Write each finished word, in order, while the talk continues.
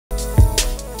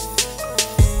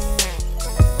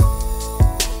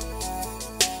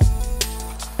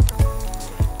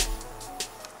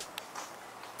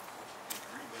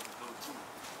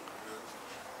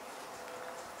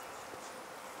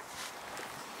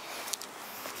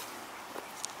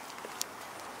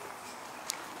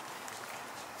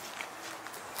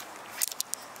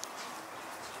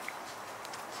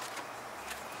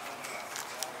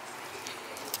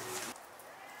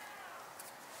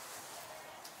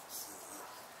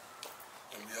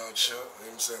Y'all chill,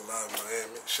 you know what I'm saying? Live in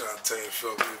Miami. Shout out to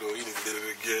Tazflcn, you know, he done did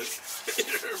it again. You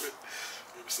heard me?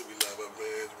 You know, we live up,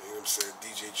 man. You know what I'm saying?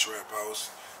 DJ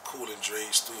TrapHouse, Cool and Dre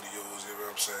Studios, you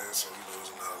know what I'm saying? So, you know,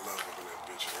 there's a lot of love up in that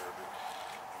bitch, you heard me?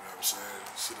 You know what I'm saying?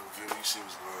 You see the view, you see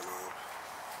what's going on.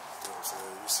 You know what I'm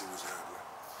saying? You see what's happening.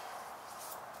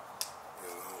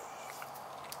 You know?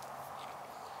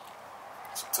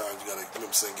 Sometimes you gotta, you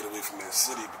know what I'm saying, get away from that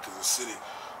city because the city,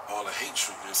 all the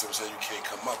hatred, you know what I'm saying, you can't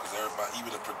come up because everybody,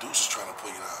 even the producers trying to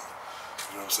pull you down.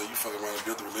 You know what I'm saying? You fucking around and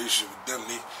build a relationship with them,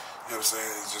 you know what I'm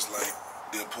saying? It's just like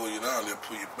they'll pull you down, they'll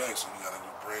pull you back, so you gotta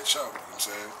branch out, you know what I'm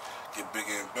saying? Get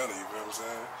bigger and better, you know what I'm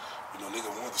saying? You know, nigga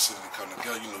want the city to come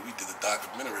together. You know, we did the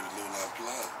documentary, the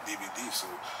NolaUnplug DVD, so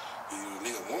you know,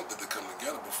 nigga want that to come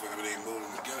together before everything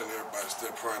molding together and everybody's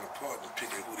still prying apart and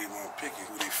picking who they want to pick and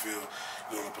who they feel,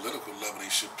 you know, on a political level they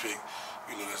should pick.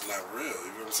 You know, that's not real,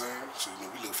 you know what I'm saying? So, you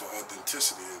know, we look for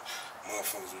authenticity and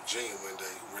motherfuckers with genuine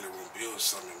that really want to build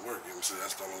something and work, you know what I'm saying?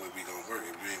 That's the only way we gonna work.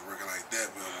 If we ain't working like that,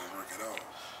 we don't gonna work at all.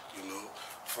 You know,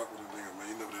 fuck with a nigga,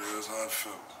 man. You know what it is, how I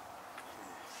felt.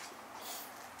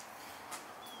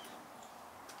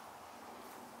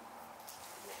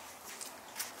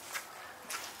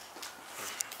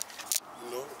 You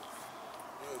know,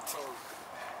 yeah, talk,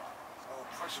 all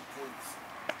pressure points.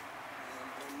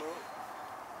 You know,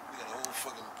 we got a whole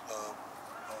fucking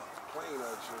plane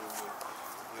out here with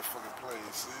that fucking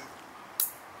plane, see?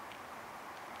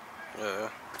 Yeah.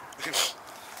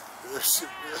 That shit,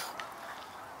 man.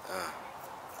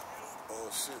 Oh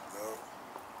shit, dog. You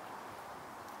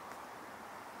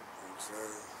know what I'm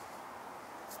saying?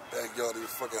 Backyard of your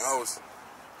fucking house.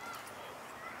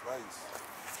 Nice.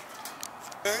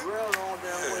 Real long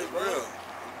damn way, bro. Real, man.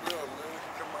 You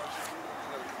come out here, you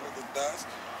gotta come with the dots. You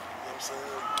know what I'm saying?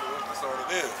 You know, that's all it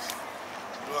is.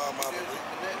 You know how I'm out of it.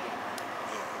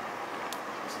 Yeah.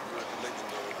 This is like connecting,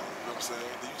 you know what I'm saying?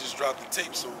 Then you just drop the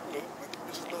tape, so, you know, let the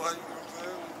bitches know how you, know what I'm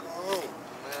saying? Go home.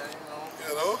 Man,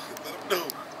 You know, let them know.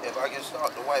 if I can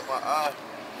start to wipe my eye,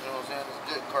 you know what I'm saying?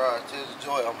 It's good cry, tears of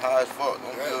joy. I'm high as fuck.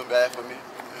 Don't feel bad for me.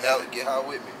 Y'all get high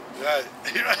with me. Right.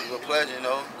 It's a pleasure, you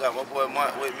know. Got my boy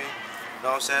Mont with me. You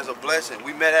know what I'm saying? It's a blessing.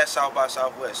 We met at South by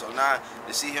Southwest. So now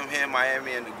to see him here in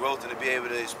Miami and the growth and to be able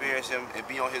to experience him and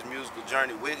be on his musical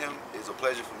journey with him is a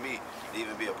pleasure for me to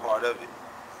even be a part of it.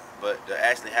 But to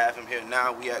actually have him here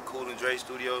now, we at Cool and Dre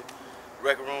Studio,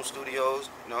 Record Room Studios,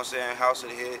 you know what I'm saying? House of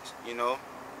the Hits, you know.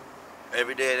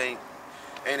 Every day it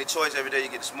ain't a choice. Every day you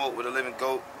get to smoke with a living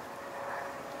goat.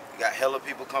 You got hella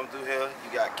people come through here.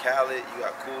 You got Khaled, you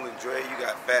got Cool and Dre, you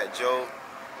got Fat Joe,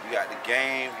 you got The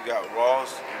Game, you got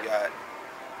Ross, you got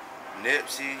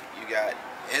Nipsey, you got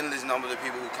endless numbers of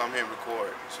people who come here and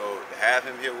record. So to have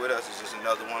him here with us is just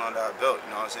another one under our belt, you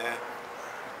know what I'm saying?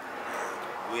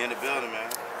 We in the building, man.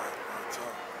 It's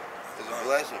a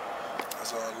blessing.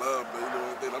 That's all I love, man. You know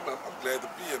what I mean? I'm glad to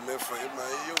be here, man, for MIA.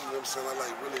 You know what I'm saying?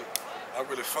 I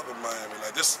really fuck with Miami.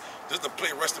 Like this the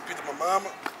play Rest in Peace to my mama.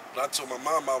 But I told my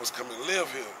mama I was coming to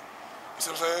live here. You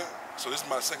see what I'm saying? So this is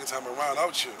my second time around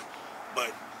out here.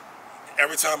 But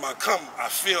every time I come, I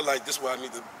feel like this is where I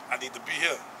need to be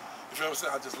here. You feel what I'm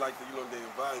saying? I just like the, you know, the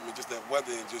environment, just that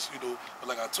weather, and just, you know, but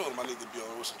like I told him, I need to be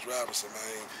on Ocean Drive or something.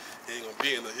 He ain't gonna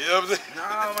be in there. You know what I'm saying?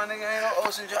 Nah, my nigga ain't on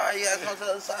Ocean Drive. He has to come to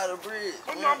the other side of the bridge.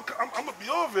 Oh, no, I'm gonna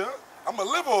be over here. I'm gonna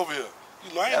live over here.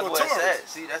 You know, I ain't no tourist. That's where it's at.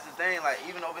 See, that's the thing. Like,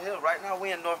 even over here, right now,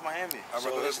 we in North Miami. All right,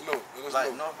 so let us know.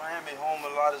 Like, North Miami, home of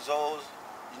a lot of Zoes.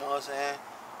 You know what I'm saying?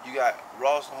 You got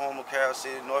Ross, home of Carol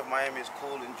City. North Miami is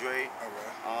Cool and Dre.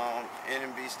 All right.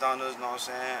 N&B Stunners, you know what I'm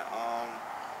saying?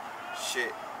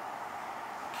 Shit.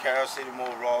 Carol City more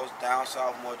Ross. Down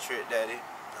south more Trick Daddy.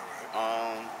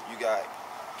 All right. You got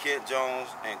Kid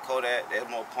Jones and Kodak. That's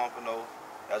more Pompano.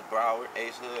 That's Broward.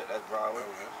 Ace Hood. That's Broward.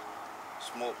 All right.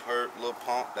 Smoke Perk, Lil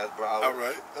Pump, that's Broward. All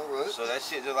right. So that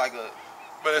shit just like a...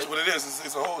 But that's what it is.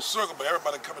 It's a whole circle, but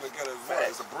everybody coming together as one.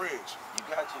 It's a bridge. You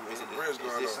got you. It's a bridge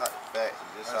going on. Facts.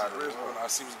 This side of the world. I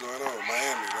see what's going on.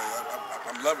 Miami,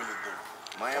 like, I'm loving it, though.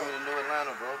 Miami to New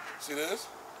Atlanta, bro. See this?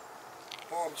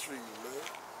 Palm trees, man.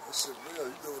 That shit real.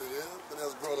 You know what it is? Look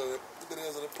at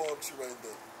that palm tree right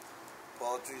there.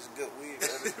 Palm trees are good weed,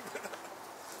 baby.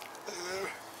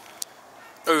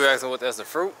 Oh, you asking what that's the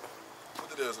fruit? What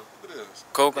it is?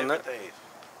 Coconut?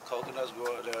 Coconuts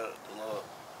grow out there.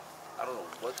 I don't know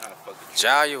what kind of fucking tree.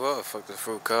 Jaya, what the fuck the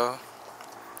fruit called?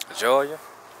 Georgia?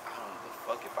 I don't know the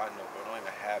fuck if I know, bro. Don't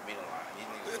even have me in line. These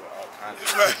niggas grow all kinds of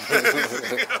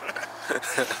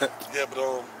Yeah, but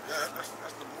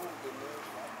that's the movement, man.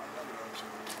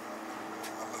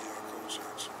 I love y'all culture,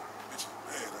 actually. Bitches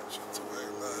bad out here too. I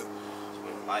ain't lying.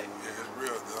 life. Yeah, it's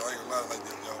real, though. I ain't lying like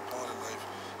that. Y'all party life.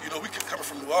 You know, we coming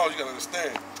from New Orleans, you gotta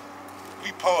understand.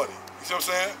 We party. You see what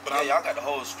I'm saying? But y'all got the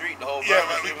whole street, the whole yeah,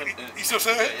 right, you see what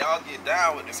I'm saying? Yeah, y'all get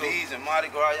down with the bees and Mardi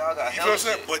Gras. Y'all got you know hell what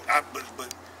I'm saying? shit. But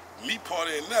me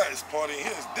partying now is partying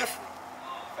here is different.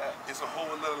 It's a whole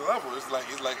another level. It's like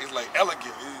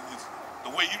elegant. It's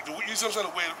the way you see what I'm saying?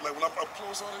 The way like when I'm up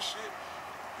close on this shit,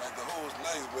 like the hoes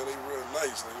nice, man. They real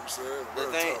nice. You know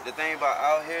what I'm saying? The thing about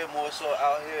out here, more so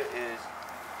out here, is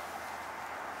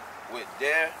with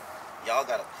y'all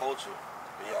got a culture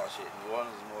for y'all shit. New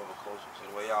Orleans is more of a culture. So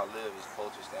the way y'all live is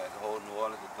culture style. The whole New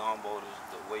Orleans, the gumbo,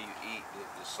 the way you eat, the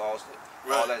sauce,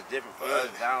 all that's different. For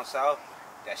us down south,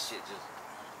 that shit just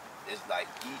is like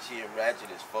geeky and ratchet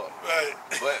as fuck. Right.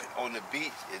 But on the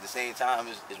beach, at the same time,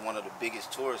 is one of the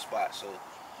biggest tourist spots. So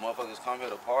motherfuckers come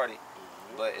here to party,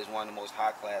 but it's one of the most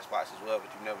high class spots as well. But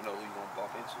you never know who you're gonna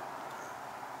bump into.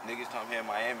 Niggas come here in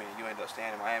Miami and you end up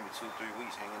staying in Miami 2-3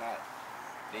 weeks hanging out.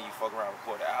 Then you fuck around and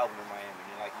record an album in Miami.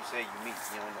 And like you say, you meet.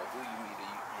 You don't know who you meet.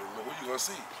 You don't know who you gonna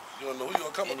see. You don't know who you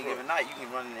gonna come Any given night, you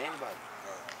can run into anybody.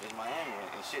 It's Miami,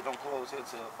 and shit don't close here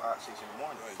till 5, 6 in the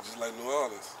morning. Right, just like New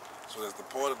Orleans. So that's the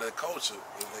part of that culture.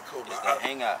 Is that culture. It's that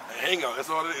hangout. The hangout. That's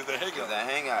all it is. The hangout. It's that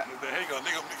hangout. It's the hangout.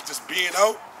 Nigga just being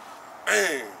out.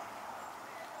 Man. You know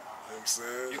what I'm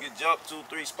saying? You can jump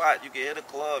 2-3 spots. You can hit a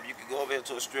club. You can go over here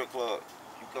to a strip club.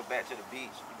 You can come back to the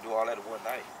beach. You can do all that in one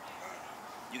night.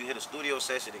 You can hit a studio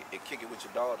session and kick it with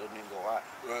your dog and then go out.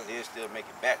 Right. Then still make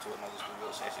it back to another studio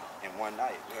session in one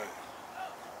night. Right.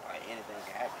 Like anything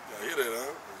can happen. Yeah, hear that,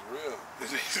 huh? It's real.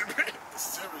 It's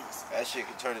serious. That shit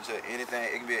can turn into anything.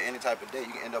 It can be any type of day.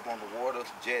 You can end up on the water,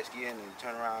 jet skiing, and you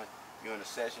turn around, you're in a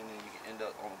session, and you can end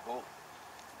up on a boat.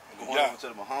 Going over to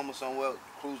the Bahamas somewhere,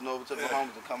 cruising over to the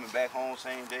Bahamas and coming back home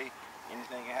same day.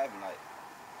 Anything can happen. Like,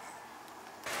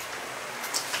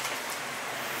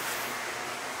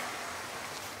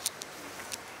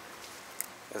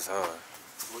 It's hard.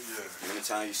 Oh, yeah.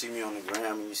 anytime you see me on the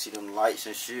gram and you see them lights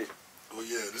and shit, Oh,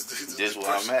 yeah. This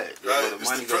where I'm at. Right. The It's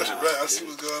money the pressure. goes Right. I see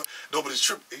what's going on. No, but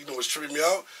you know what's tripping me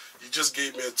out? You just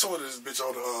gave me a tour of this bitch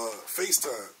on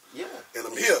FaceTime. Yeah. And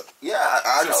I'm here. Yeah,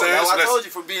 I know. That's why I told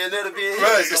you, from being there to being here,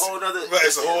 Right. it's a whole nother. Right.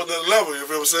 It's a whole nother level. You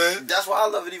feel what I'm saying? That's why I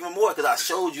love it even more, because I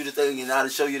showed you the thing, and now to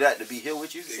show you that, to be here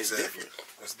with you, it's different.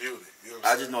 That's beauty. You know what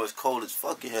I I'm just know it's cold as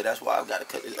fuck in here. That's why I've got to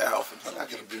cut this hair off. I'm gonna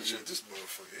get a picture of this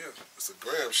motherfucker here. It's a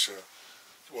gram shot.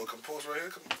 You want to come pose right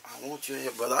here? Come on. I want you in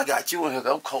here, brother. I got you in here.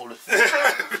 I'm cold as fuck.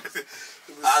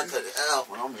 I cut the hair off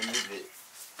when I'm in this bit.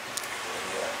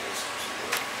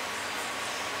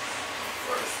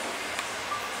 First one.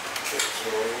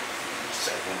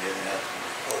 Second hit now.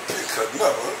 Oh, they cutting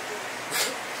up, huh?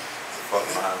 Fuck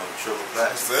mine on the triple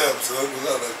back.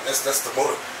 That's the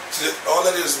motive. See, all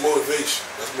that is motivation.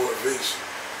 That's motivation.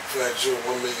 Flat Joe,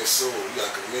 1 million soul. You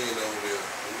got a million over there.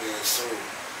 1 million soul.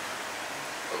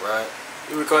 Alright.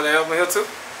 You record the album here too?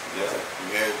 Yeah.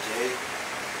 Mary J.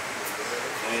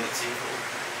 Queen of T.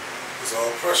 It's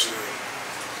all pressure.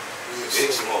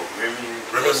 Big Smoke.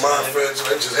 Remember my friend,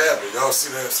 that just happened. Y'all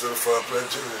see that certified Flat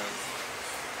Joe?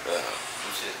 Yeah.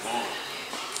 Some shit going.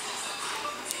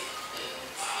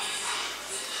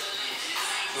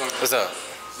 What's up?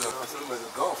 Like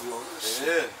a golf, you know.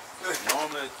 Yeah.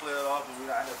 Normally it's cleared off and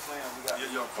we out here playing. We got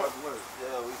y'all part the way.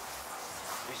 Yeah, we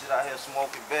sit out here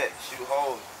smoking back, shoot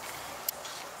holes.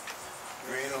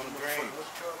 Green on the green.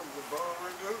 What's called the ball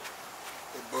right there?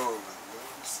 The ball right there.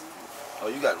 You see?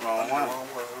 Oh, you got the wrong one. Wrong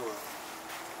one. Well,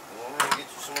 we're gonna get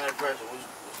you some of that pressure.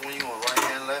 Which one you want? Right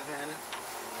hand, left handed?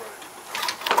 Right.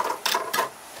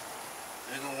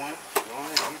 Either one. Go on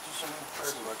and get you some of that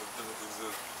pressure. Like a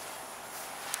different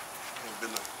ain't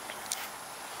been a...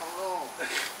 Hold on.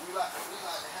 We like to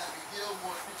have you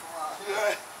Gilmore people around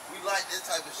here. We like this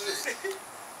type of shit.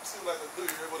 Seems like a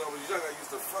dude, when I was young, I used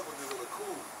to fuck with this on the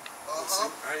cool. See,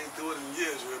 I ain't do it in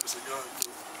years, you ever say, y'all, you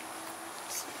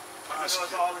know, it's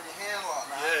all in your hand lock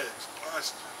now. Yeah, it's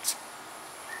posture.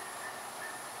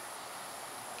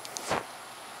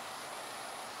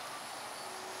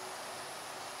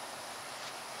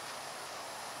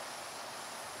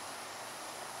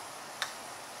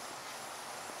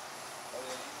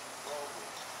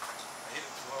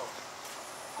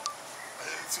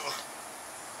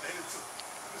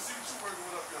 Let's see what you're working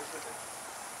with up here, man.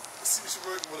 Let's see what you're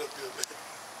working with up here, man.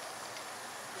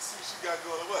 Let's see what you got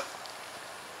going on. What?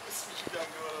 Let's see what you got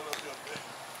going on up here, man.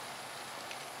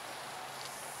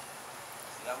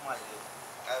 I might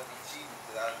have be cheating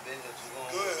because I've been there too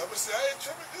long. Good. I'm gonna say I ain't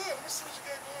tripping. Good. Let me see what you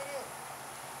got going on.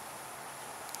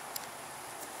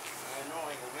 I know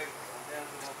I ain't gonna make it. I'm damn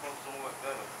sure gonna come somewhere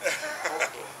better.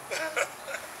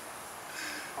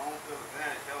 Home field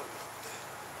advantage, help me.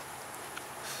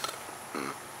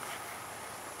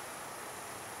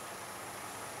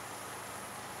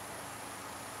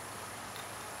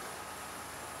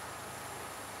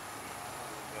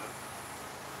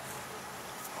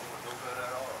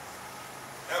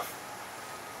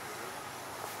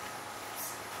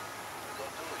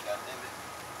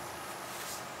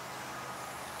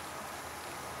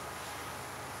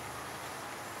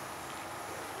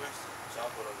 Chop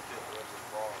it on the tip, let it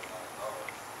fall.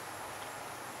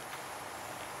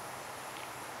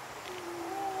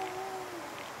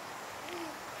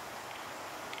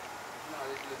 No,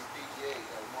 this is PGA.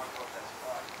 L.Mont Contacts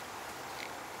spot.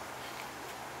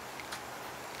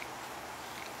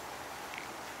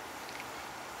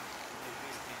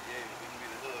 PGA, we can be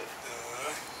the hood.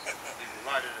 Even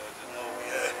lighter though, just know we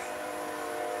had it.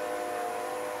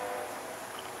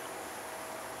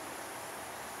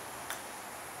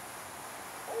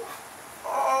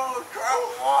 Oh,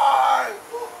 TrapHouse!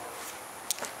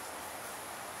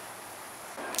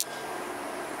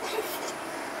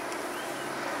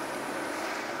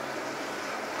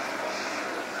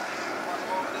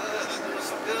 Let's do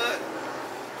some good.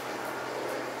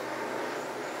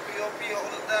 P.O.P.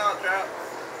 hold us down, Trap.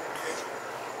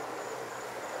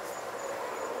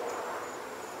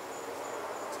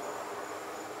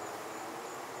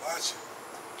 Watch it.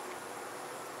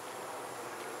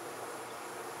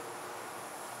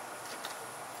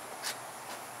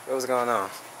 What's going on?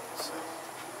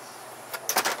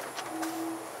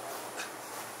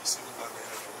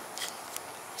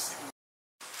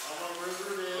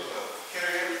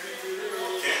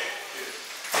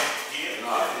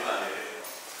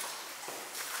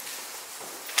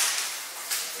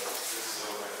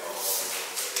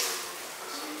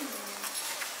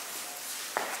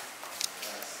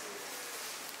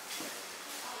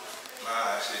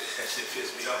 That shit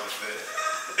pissed me off, man.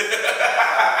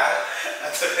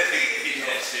 I told that nigga,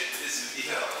 that shit pissed me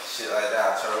off. Shit like that,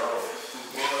 I turn over.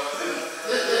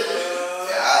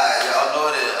 Yeah, y'all know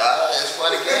that. It's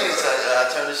funny games. I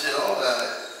turn the shit on.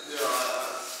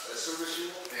 As soon as you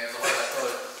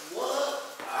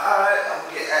What? Alright, I'm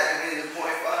gonna get activated in 0.5.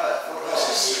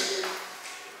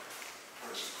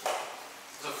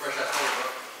 It's a fresh ass hole, bro.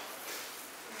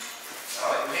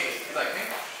 Like me. You like me?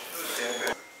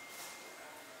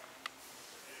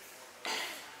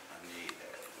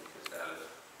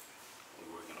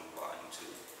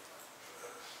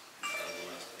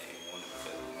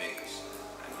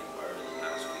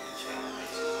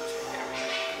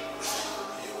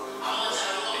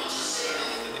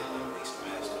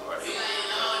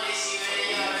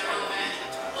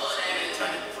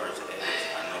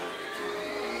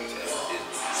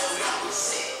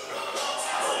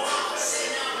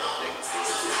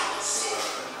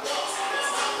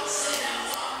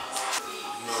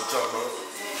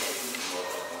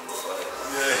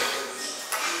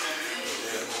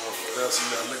 So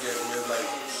you gotta look at it as like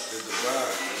the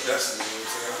divine, the destiny, you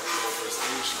know what I'm saying?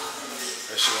 Manifestation.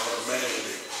 That shit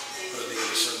automatically put a nigga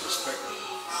in a certain perspective. You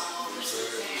know what I'm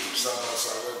saying? Side by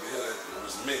side right there, it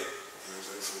was meant. You know what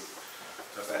I'm saying? So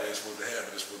that's the way it's supposed to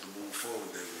happen. It's supposed to move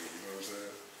forward that way, you know what I'm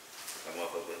saying? That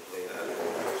motherfucker play out of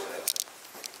it.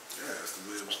 Yeah, that's the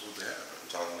way it was supposed to happen.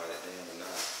 I'm talking about it then and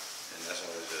now. And that's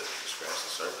only to scratch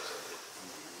the surface of it.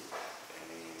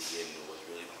 And then you get into what's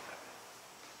really gonna happen.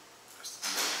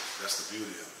 That's the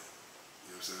beauty of it.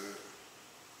 You know what I'm saying?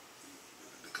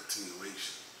 The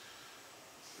continuation.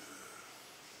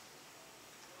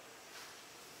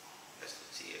 That's the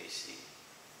TAC.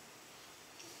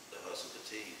 The hustle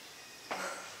fatigue.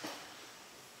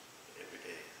 Every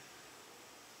day.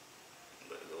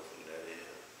 But to go from that is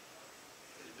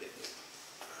bigger.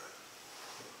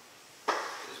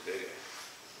 It's bigger.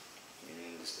 You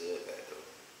understood that though.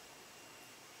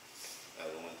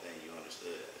 That was one thing you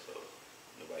understood that, so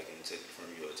nobody can take it from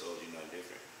you or told you nothing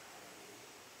different.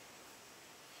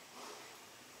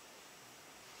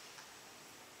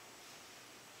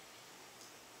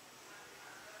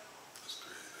 That's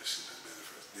crazy. That shit that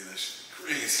manifest. Yeah, that shit be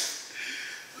crazy.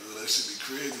 That shit be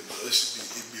crazy, but that shit be,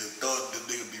 it be a thought, that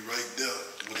nigga be right there.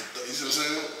 With a thought, you see what I'm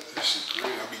saying? That shit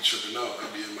crazy. I be tripping out. I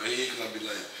be in my head because I be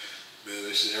like, man,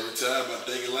 that shit, every time I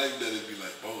think it like that, it be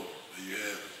like, boom, there you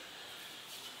have it.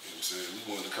 You know what I'm saying? We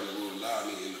wanted to come to Rhode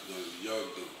Island and end up going to New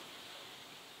York, though.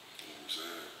 You know what I'm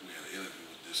saying? We had an interview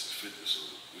with this and fitness,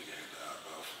 so we had to hop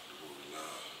out the Rhode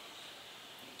Island.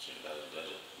 That was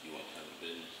better. You want to have a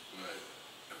business. Right.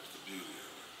 That was the beauty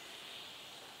of it.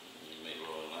 You make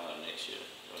Rhode Island next year.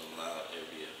 Rhode Island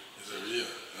every year. It's every year.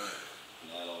 Right.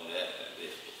 Not only that,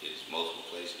 it's multiple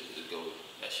places. It go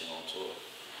that shit on tour.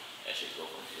 That shit go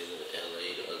from here to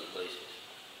LA to other places.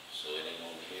 So it ain't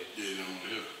only here. Yeah, it ain't only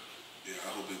here. Yeah,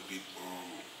 I hope it be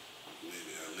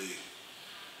maybe LA,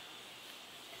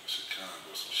 Chicago,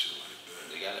 some shit like that.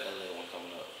 They got an LA one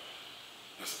coming up.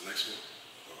 That's the next one?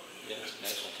 Oh, Yeah, the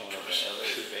next one coming up in LA.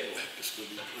 It's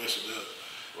gonna be pressured up.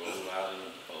 Rhode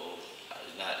Island,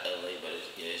 it's not LA, but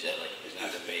it's LA. It's not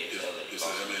the Bay, it's LA. It's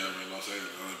LA, I mean, Los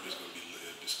Angeles. It's gonna be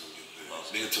lit. It's gonna get lit.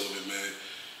 They told me, man,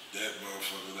 that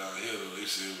motherfucker down here, though, they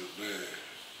said it was, man,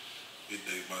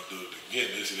 they about to do it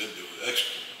again. They say that do it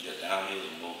extra. Yeah, down here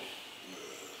is moving.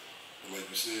 But like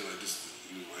you said, like this,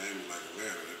 Miami, like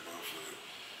Atlanta, that motherfucker.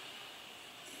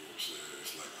 You know what I'm saying?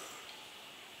 It's like a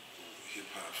hip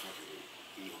hop fucking,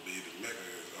 baby mecca.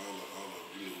 All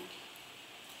the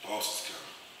bosses come.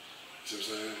 You see what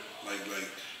I'm saying?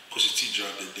 Like Pusha T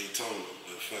dropped that Daytona,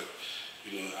 but fuck.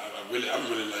 I'm really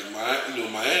like Miami. You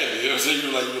know what I'm saying?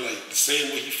 You're like the same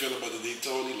way he felt about the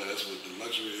Daytona. Like that's what the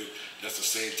luxury is. That's the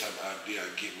same type of idea I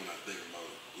get when I think about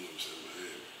it. You know what I'm saying?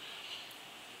 Miami.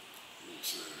 You know what I'm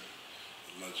saying?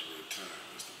 The luxury of time.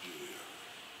 That's the beauty of it.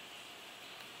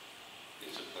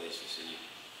 It's a place to see.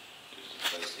 It's a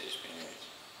place to experience.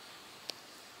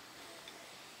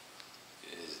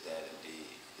 It is that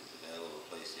indeed. It's a hell of a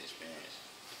place to experience.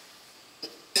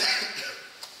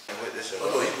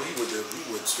 He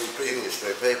went straight papers. He was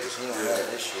straight papers. He don't have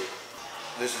this shit.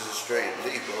 This is a straight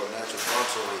lead, bro. Natural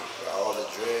frontal lead. All the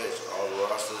dreads, all the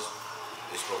rosters,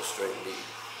 it's called straight lead.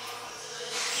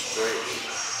 Straight lead.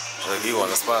 So you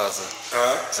want a sponsor?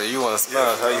 So you want a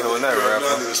sponsor? How you holding that, rapper?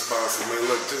 I need a sponsor, man.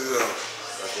 Look,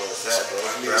 That's what it's at, bro.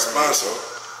 I need a sponsor.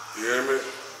 You hear me?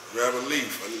 Grab a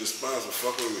leaf. I need a sponsor.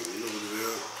 Fuck with me. You know what it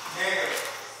is.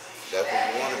 That's what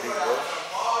you want to be, bro.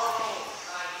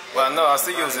 Well, I know. I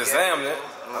see you was examining it.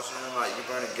 I'm saying, like, you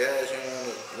burning gas, you want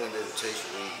to be able to taste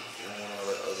your weed. You don't want all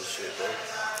that other shit, bro.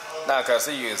 Nah, cause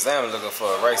I see you examining looking for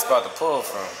a right spot to pull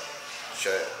from.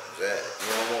 Shut that. You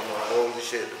don't want no holy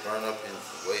shit to burn up and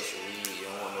waste your weed.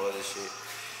 You don't want no other shit.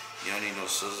 You don't need no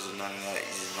scissors or none of that.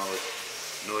 You just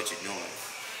know what you're doing.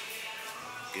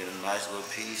 Get a nice little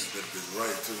piece. That bitch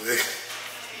right today.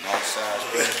 Nice size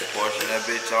piece. Portion that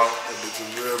bitch off. That bitch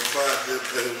is real fine. That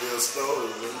bitch is real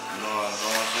stolen, man. You know what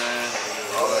I'm saying?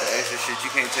 All that extra shit, you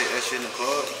can't take that shit in the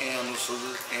club. You can't have no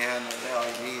scissors. You can't have none of that. All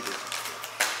you need is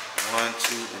 1,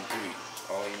 2, and 3.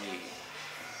 All you need.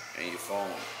 And your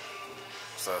phone.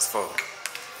 So it's full.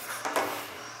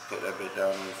 Put that bitch down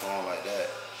on your phone like that.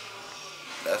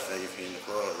 That's how you feel in the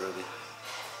club, really.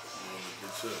 Roll that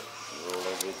bitch up. Roll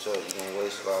that bitch up. You gonna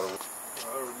waste a lot of. I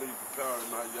already need the power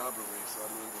in how you operate, so I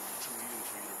know it's gonna be too easy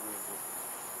for you to really do. You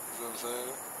know what I'm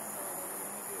saying? No,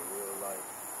 you get real life.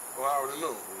 Oh, I already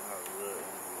know. You have real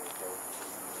energy, bro.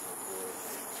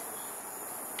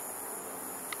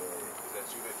 Is that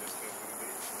you that just came through the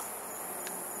beach?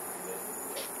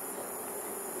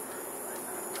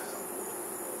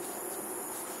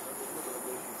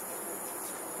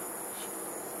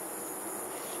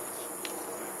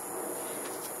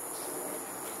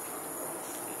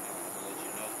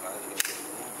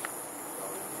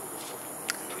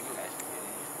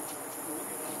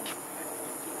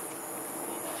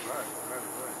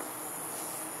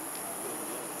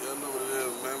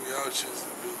 Just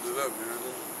build it up, you know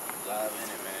what I mean? Live in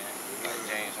it, man. Like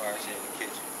James Hart said in the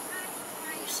kitchen.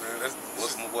 You know what I'm saying?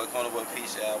 What's my boy Corner Boy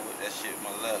Peace out with that shit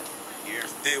my left here?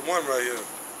 Day one right here.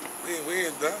 We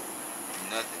ain't done.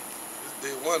 Nothing. It's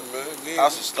day one, man.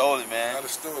 House of Stoli, man. House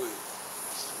of Stoli.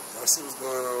 I see what's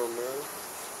going on, man.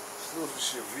 Exclusive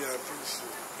shit, VIP shit.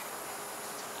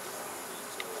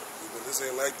 But this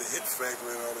ain't like the hit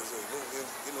factory and all this.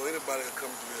 You know, anybody can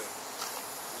come through here.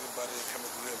 Anybody can come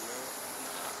through here, man.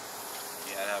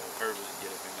 You gotta have a purpose to get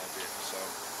up in that bitch for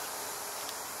something.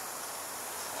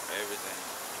 On everything.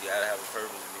 You gotta have a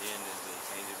purpose to be in this bitch. You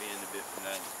can't just be in the bitch for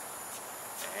nothing.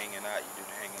 And hanging out, you do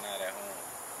the hanging out at home.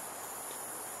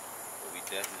 But we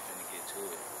definitely finna get to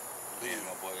it. Me and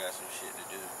my boy got some shit to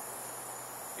do.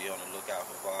 Be on the lookout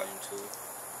for volume 2.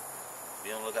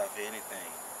 Be on the lookout for anything.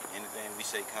 Anything we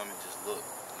say coming, just look.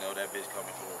 Know that bitch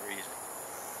coming for a reason.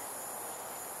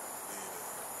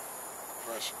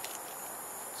 Pressure.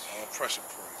 All pressure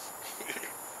points.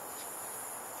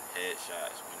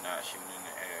 Headshots. We're not shooting in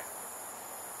the air.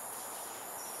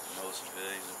 No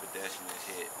civilians or pedestrians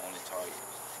hit. Only targets.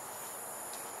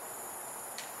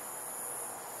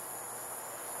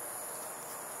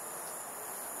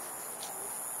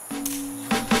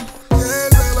 Yeah,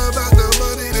 it's all about the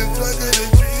money, the drug, and the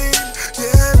dream.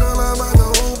 Yeah, it's all about the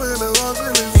hope and the hustle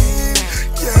and the dream.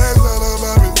 Yeah, it's all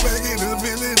about respecting the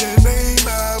building the name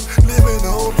of living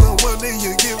the hope of one day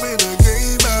you give it a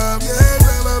game of. Yeah, it's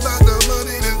all about the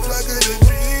money, the drug, and the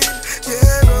dream.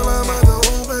 Yeah, it's all about the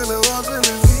hope and the hustle and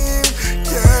the dream.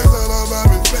 Yeah, it's all about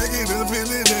respecting the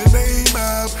building the name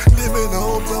of living the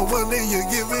hope of one day you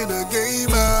give it a game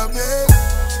of. Yeah.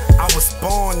 I was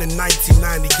born in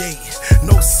 1998,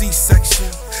 no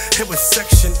C-section, it was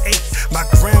Section 8, my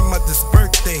grandmother's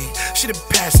birthday, she done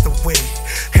passed away,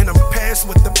 and I'm past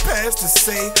what the pastor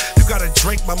say, you gotta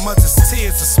drink my mother's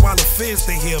tears to swallow fears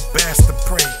to hear a bastard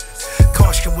pray.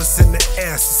 Caution was in the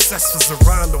air, success was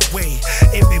around the way,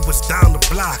 envy was down the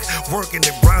block. block, working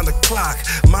it round the clock.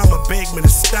 Mama begged me to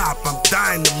stop, I'm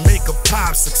dying to make a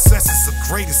pop. Success is a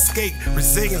great escape,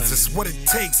 resilience is what it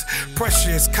takes.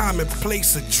 Pressure is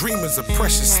commonplace, a dream is a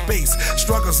precious space.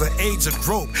 Struggles are age of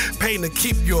growth, pain to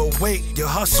keep you awake. Your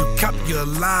hustle kept you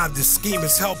alive, the scheme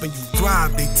is helping you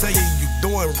thrive. They tell you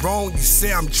doing wrong, you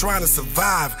say I'm trying to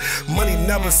survive. Money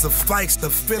never suffice, the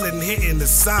feeling hitting the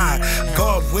side.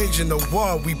 God waging the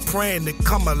war, we praying to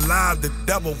come alive. The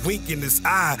devil winking his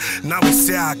eye, now we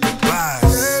say our goodbyes.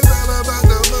 It's all about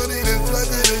the money that's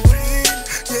flooding the dream.